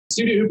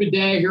Studio Hoop a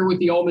Day here with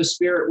the Ole Miss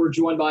Spirit. We're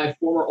joined by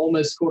former Ole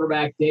Miss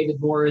quarterback David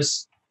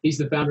Morris. He's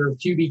the founder of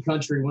QB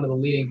Country, one of the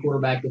leading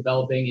quarterback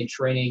developing and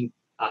training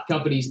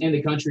companies in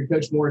the country.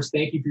 Coach Morris,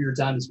 thank you for your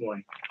time this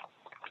morning.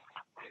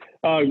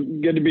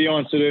 Good to be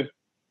on, Studio.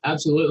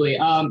 Absolutely.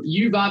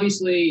 You've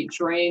obviously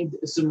trained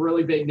some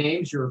really big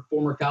names. Your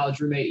former college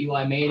roommate,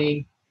 Eli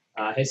Manning,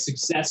 his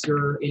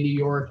successor in New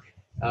York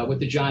with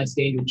the Giants,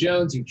 Daniel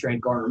Jones. You've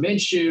trained Gardner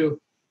Minshew.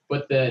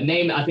 But the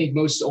name I think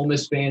most Ole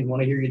Miss fans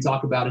want to hear you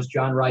talk about is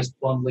John Rhys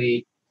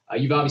Plumlee.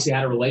 You've obviously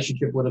had a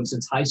relationship with him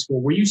since high school.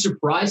 Were you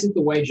surprised at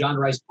the way John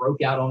Rhys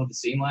broke out onto the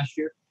scene last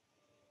year?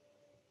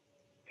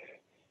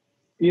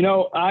 You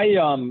know, I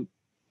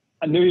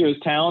knew he was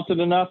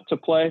talented enough to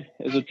play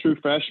as a true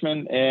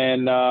freshman,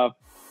 and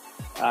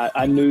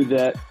I knew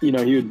that he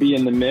would be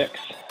in the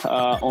mix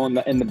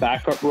in the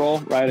backup role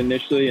right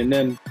initially, and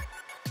then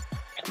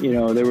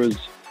there was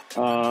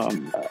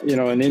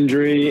an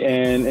injury,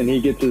 and he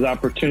gets his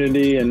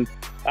opportunity, and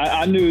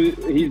I knew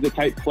he's the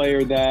type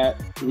player that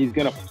he's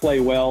going to play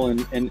well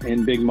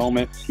in big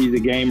moments. He's a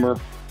gamer.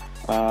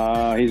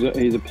 He's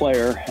a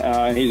player.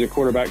 He's a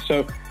quarterback.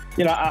 So,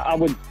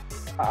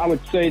 I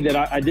would say that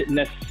I didn't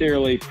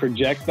necessarily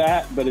project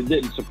that, but it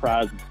didn't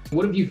surprise me.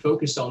 What have you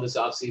focused on this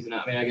offseason?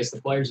 I mean, I guess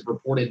the players have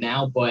reported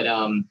now, but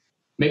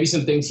maybe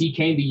some things he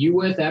came to you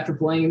with after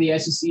playing in the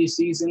SEC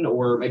season,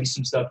 or maybe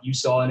some stuff you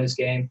saw in his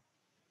game?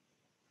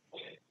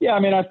 Yeah, I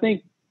mean, I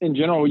think in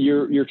general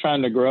you're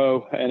trying to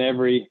grow in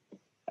every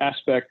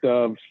aspect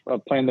of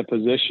playing the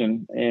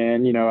position,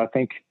 and I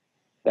think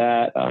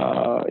that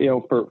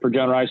for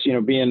John Rhys,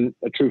 being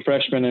a true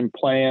freshman and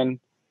playing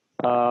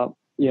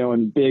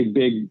in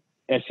big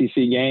SEC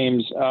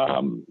games,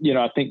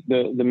 I think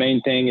the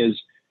main thing is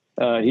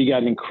he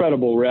got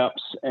incredible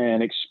reps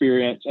and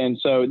experience, and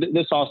so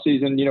this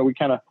offseason, we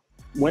kind of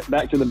went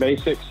back to the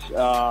basics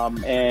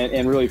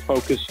and really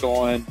focused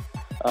on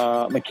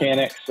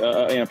mechanics,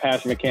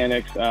 passing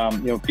mechanics,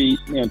 feet,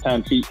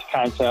 time, feet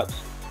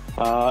concepts,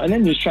 and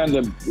then just trying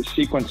to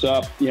sequence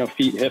up,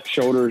 feet, hips,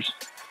 shoulders,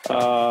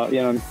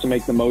 to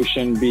make the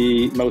motion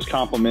be most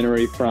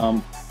complementary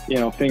from,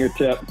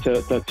 fingertip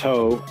to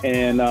toe.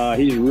 And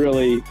he's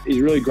really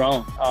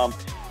grown.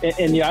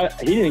 And he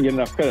didn't get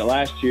enough credit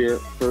last year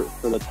for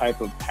the type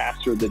of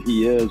passer that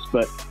he is.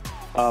 But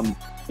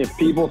if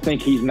people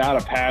think he's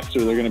not a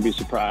passer, they're going to be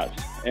surprised.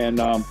 And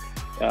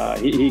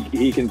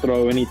he can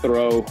throw any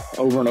throw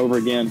over and over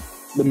again.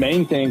 The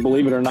main thing,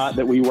 believe it or not,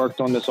 that we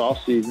worked on this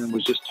offseason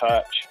was just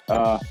touch,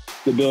 the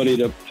ability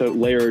to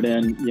layer it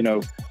in,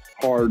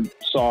 hard,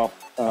 soft,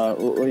 a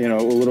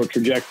little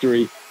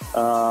trajectory,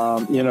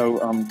 firm,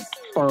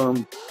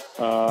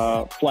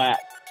 flat,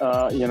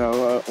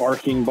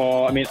 arcing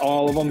ball. I mean,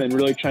 all of them, and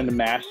really trying to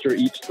master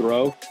each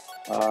throw.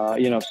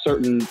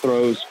 Certain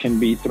throws can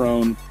be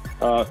thrown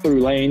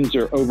through lanes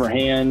or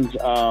overhands,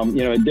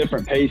 at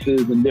different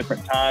paces and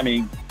different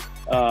timing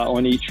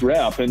on each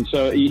rep. And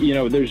so,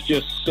 there's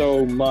just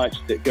so much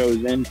that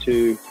goes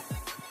into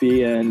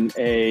being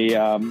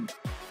an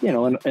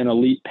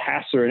elite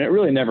passer, and it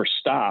really never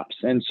stops.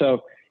 And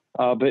so,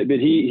 but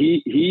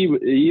he's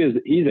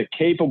a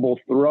capable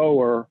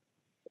thrower,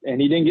 and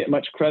he didn't get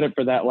much credit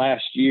for that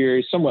last year.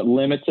 He's somewhat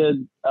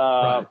limited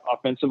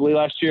offensively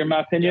last year, in my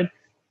opinion.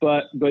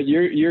 But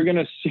you're going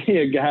to see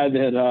a guy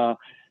that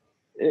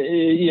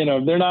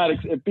they're not.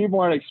 If people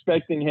aren't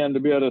expecting him to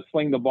be able to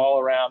sling the ball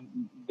around,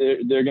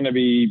 they're going to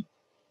be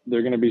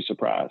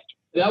surprised.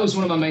 That was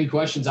one of my main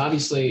questions.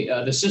 Obviously,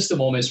 the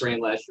system Ole Miss ran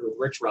last year with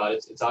Rich Rod,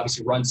 it's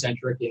obviously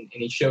run-centric, and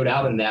he showed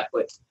out in that.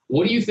 But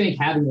what do you think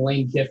having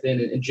Lane Kiffin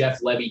and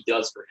Jeff Levy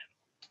does for him?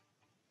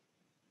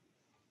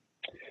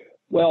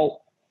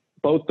 Well,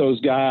 both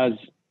those guys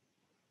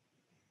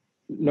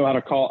know how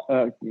to call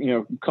a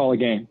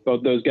game.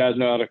 Both those guys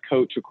know how to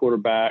coach a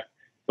quarterback.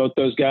 Both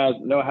those guys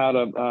know how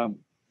to,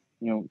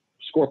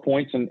 score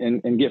points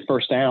and get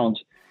first downs.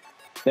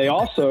 They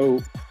also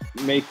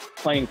make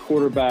playing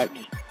quarterback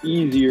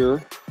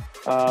easier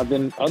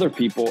than other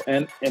people,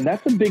 and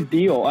that's a big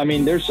deal. I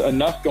mean, there's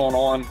enough going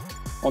on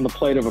the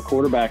plate of a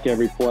quarterback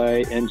every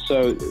play, and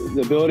so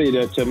the ability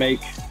to make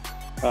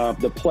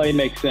the play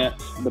make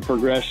sense, the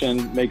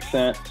progression makes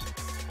sense,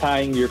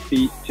 tying your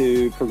feet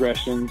to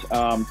progressions.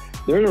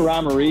 There's a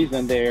rhyme or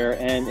reason there,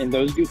 and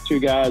those two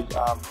guys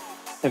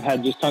have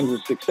had just tons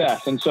of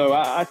success. And so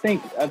I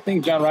think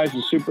John Rhys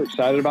is super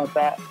excited about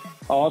that.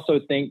 I also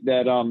think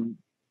that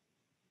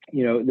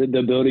the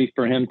ability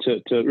for him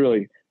to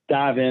really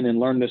dive in and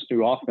learn this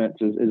new offense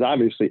is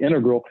obviously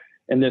integral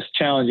in this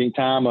challenging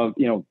time of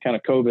kind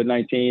of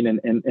COVID-19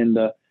 and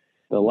the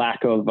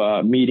lack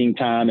of meeting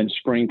time and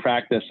spring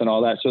practice and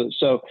all that.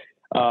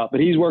 But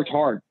he's worked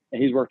hard.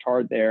 He's worked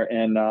hard there,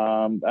 and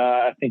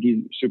I think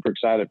he's super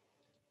excited.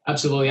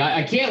 Absolutely.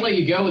 I can't let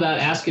you go without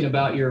asking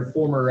about your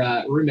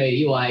former roommate,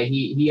 Eli.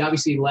 He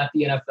obviously left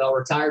the NFL,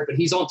 retired, but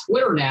he's on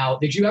Twitter now.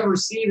 Did you ever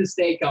see this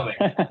day coming?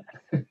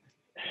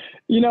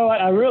 You know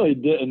what? I really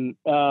didn't.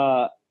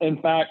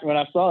 In fact, when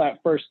I saw that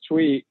first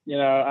tweet,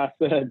 I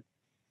texted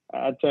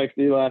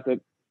Eli, I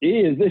said, E,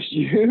 is this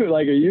you?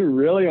 Like, are you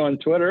really on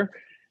Twitter?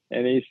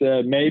 And he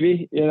said,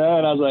 maybe, and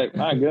I was like,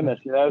 my goodness,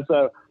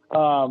 so,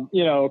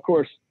 of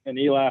course, in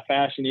Eli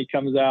fashion, he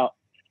comes out,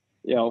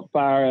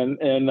 firing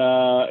and,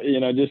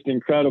 just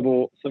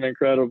some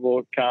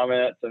incredible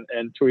comments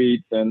and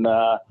tweets and,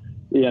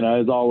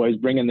 as always,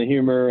 bringing the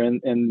humor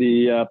and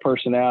the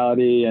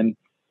personality and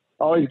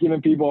always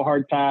giving people a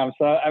hard time.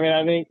 So, I mean,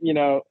 I think,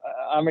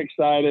 I'm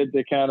excited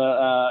to kind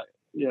of,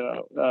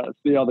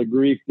 see all the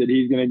grief that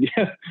he's going to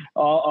give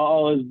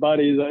all his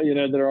buddies,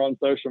 that are on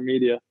social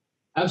media.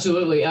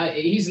 Absolutely.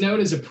 He's known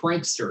as a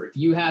prankster. If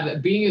you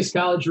have, being his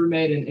college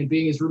roommate and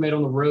being his roommate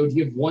on the road, do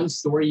you have one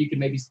story you can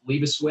maybe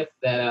leave us with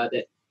that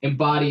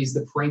embodies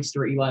the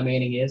prankster Eli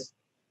Manning is?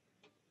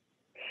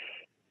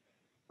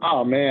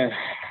 Oh man,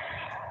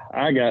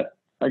 I got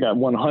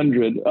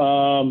 100.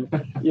 None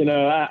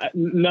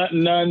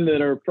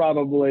that are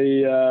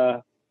probably,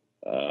 none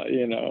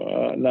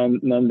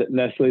that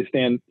necessarily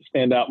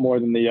stand out more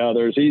than the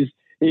others. He's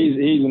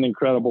an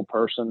incredible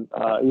person.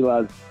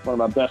 Eli's one of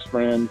my best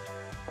friends.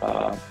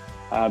 I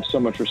have so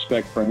much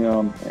respect for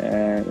him,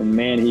 and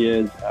man, he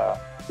is, the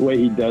way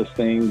he does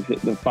things,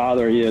 the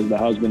father he is, the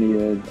husband he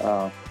is,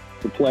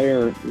 the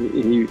player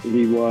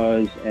he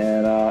was,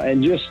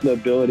 and just the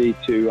ability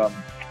to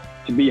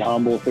be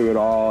humble through it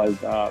all.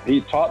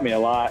 He's taught me a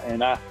lot,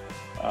 and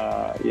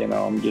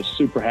I'm just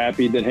super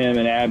happy that him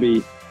and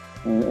Abby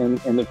and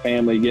the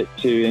family get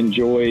to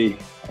enjoy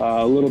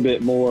a little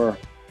bit more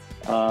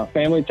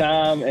family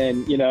time,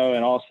 and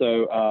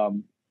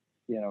also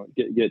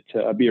get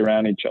to be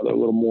around each other a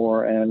little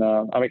more. And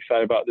I'm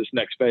excited about this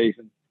next phase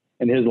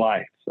in his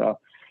life. So,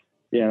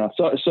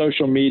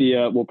 social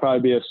media will probably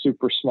be a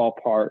super small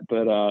part,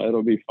 but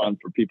it'll be fun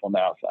for people on the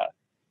outside.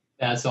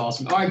 That's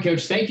awesome. All right,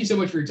 Coach, thank you so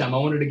much for your time. I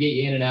wanted to get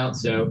you in and out.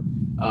 So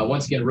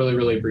once again, really,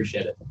 really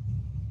appreciate it.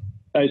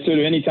 Hey,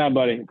 Sudu, anytime,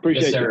 buddy.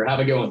 Appreciate it. Yes, sir. Have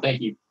a good one. Thank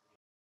you.